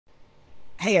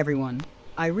Hey everyone,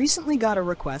 I recently got a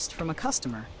request from a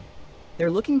customer.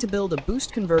 They're looking to build a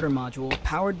boost converter module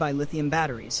powered by lithium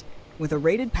batteries with a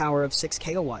rated power of 6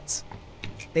 kilowatts.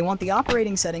 They want the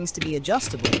operating settings to be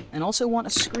adjustable and also want a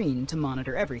screen to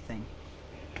monitor everything.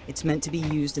 It's meant to be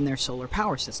used in their solar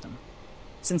power system.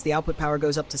 Since the output power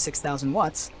goes up to 6,000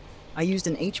 watts, I used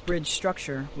an H-bridge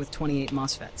structure with 28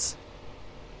 MOSFETs.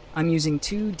 I'm using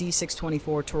two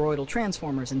D624 toroidal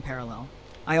transformers in parallel.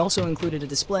 I also included a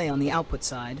display on the output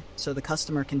side, so the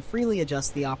customer can freely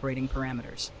adjust the operating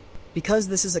parameters. Because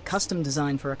this is a custom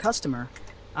design for a customer,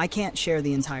 I can't share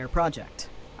the entire project.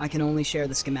 I can only share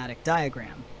the schematic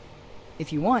diagram.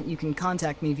 If you want, you can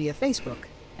contact me via Facebook,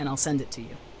 and I'll send it to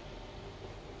you.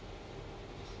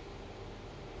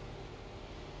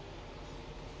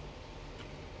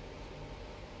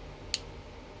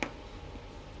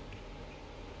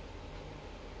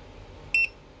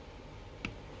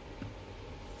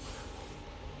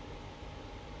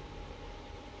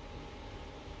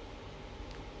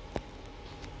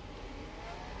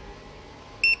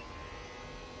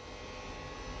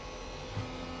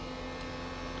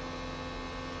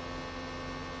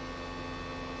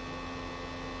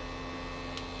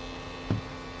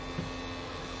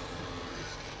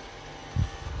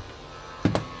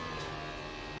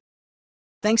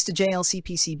 Thanks to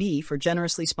JLCPCB for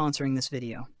generously sponsoring this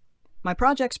video. My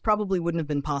projects probably wouldn't have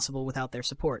been possible without their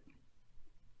support.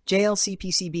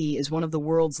 JLCPCB is one of the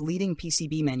world's leading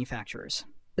PCB manufacturers.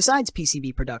 Besides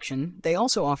PCB production, they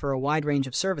also offer a wide range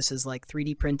of services like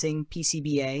 3D printing,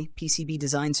 PCBA, PCB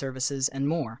design services, and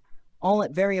more, all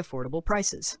at very affordable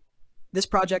prices. This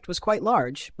project was quite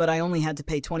large, but I only had to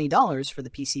pay $20 for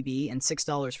the PCB and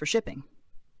 $6 for shipping.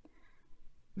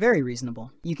 Very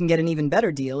reasonable. You can get an even better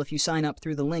deal if you sign up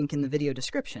through the link in the video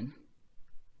description.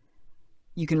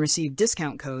 You can receive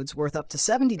discount codes worth up to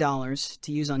 $70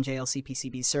 to use on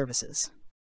JLCPCB's services.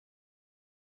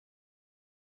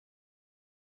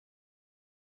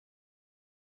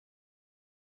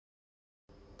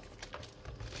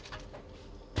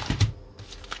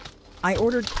 I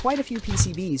ordered quite a few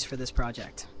PCBs for this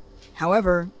project.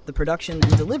 However, the production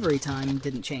and delivery time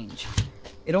didn't change.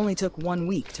 It only took 1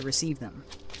 week to receive them.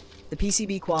 The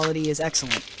PCB quality is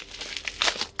excellent.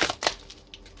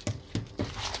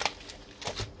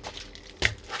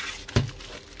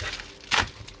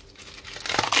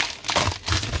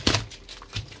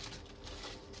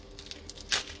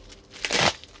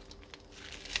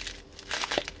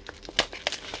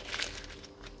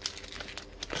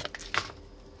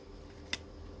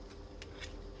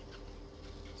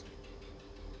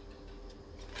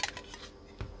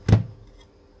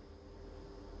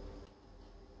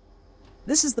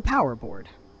 This is the power board.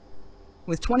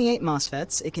 With 28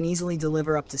 MOSFETs, it can easily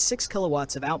deliver up to 6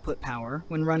 kilowatts of output power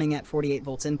when running at 48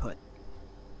 volts input.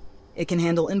 It can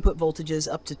handle input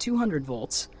voltages up to 200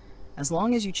 volts, as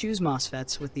long as you choose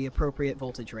MOSFETs with the appropriate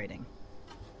voltage rating.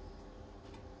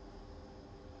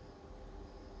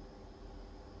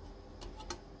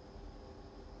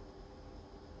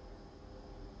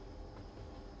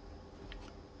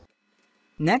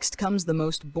 Next comes the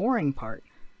most boring part: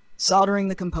 soldering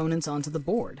the components onto the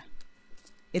board.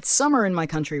 It's summer in my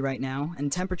country right now,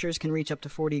 and temperatures can reach up to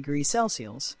 40 degrees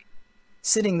Celsius.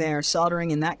 Sitting there soldering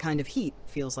in that kind of heat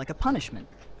feels like a punishment.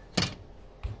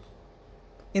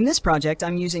 In this project,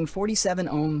 I'm using 47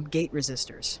 ohm gate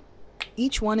resistors.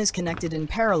 Each one is connected in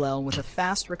parallel with a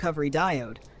fast recovery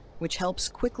diode, which helps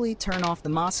quickly turn off the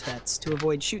MOSFETs to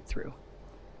avoid shoot-through.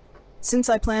 Since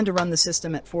I plan to run the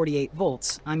system at 48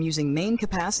 volts, I'm using main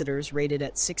capacitors rated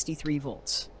at 63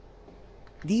 volts.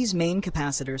 These main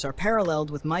capacitors are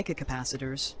paralleled with mica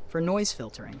capacitors for noise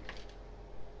filtering.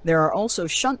 There are also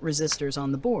shunt resistors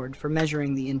on the board for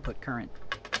measuring the input current.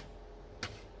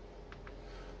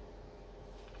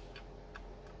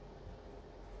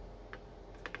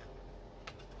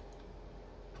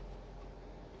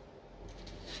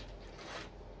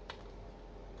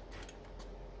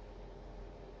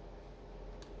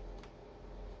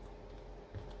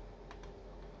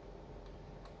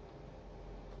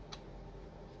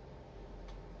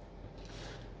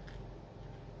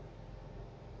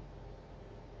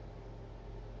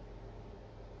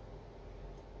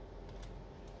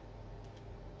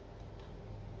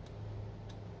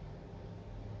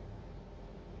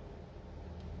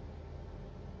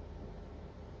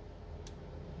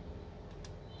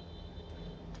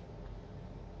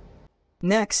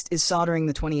 Next is soldering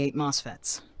the 28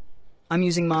 MOSFETs. I'm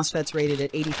using MOSFETs rated at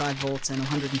 85 volts and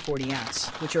 140 amps,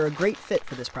 which are a great fit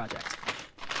for this project.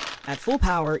 At full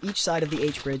power, each side of the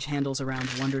H-bridge handles around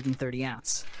 130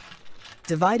 amps.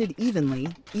 Divided evenly,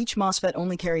 each MOSFET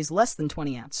only carries less than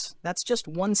 20 amps. That's just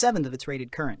 1/7 of its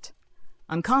rated current.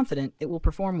 I'm confident it will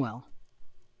perform well.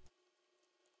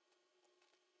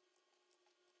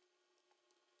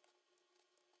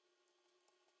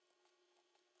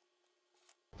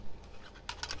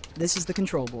 This is the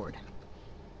control board.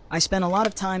 I spent a lot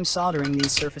of time soldering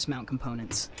these surface mount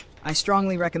components. I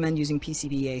strongly recommend using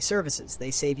PCBA services.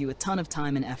 They save you a ton of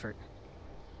time and effort.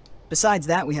 Besides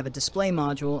that, we have a display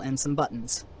module and some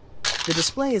buttons. The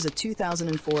display is a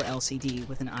 2004 LCD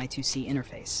with an I2C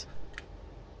interface.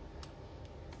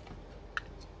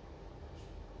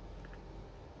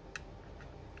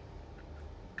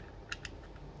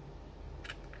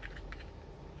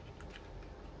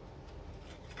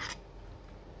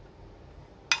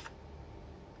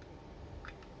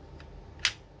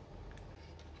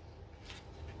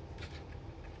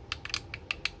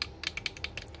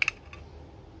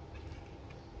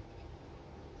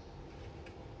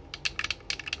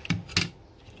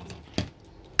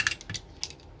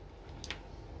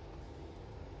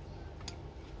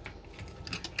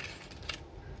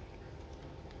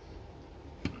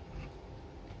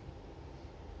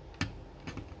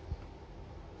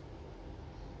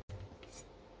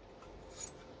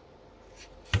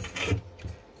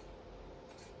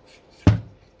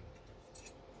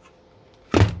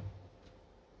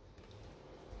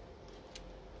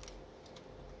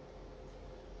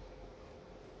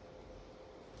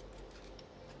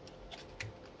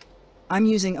 I'm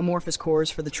using amorphous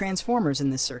cores for the transformers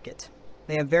in this circuit.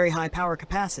 They have very high power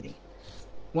capacity.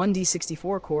 One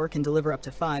D64 core can deliver up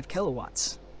to 5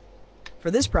 kilowatts.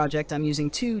 For this project, I'm using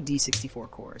 2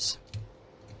 D64 cores.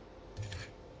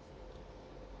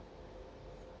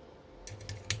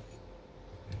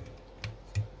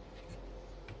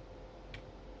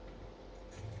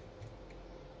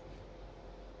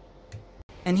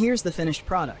 And here's the finished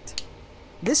product.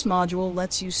 This module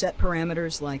lets you set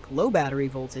parameters like low battery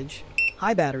voltage,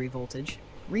 high battery voltage,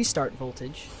 restart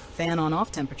voltage, fan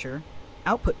on-off temperature,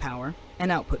 output power,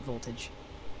 and output voltage.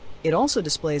 It also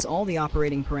displays all the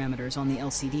operating parameters on the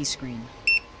LCD screen.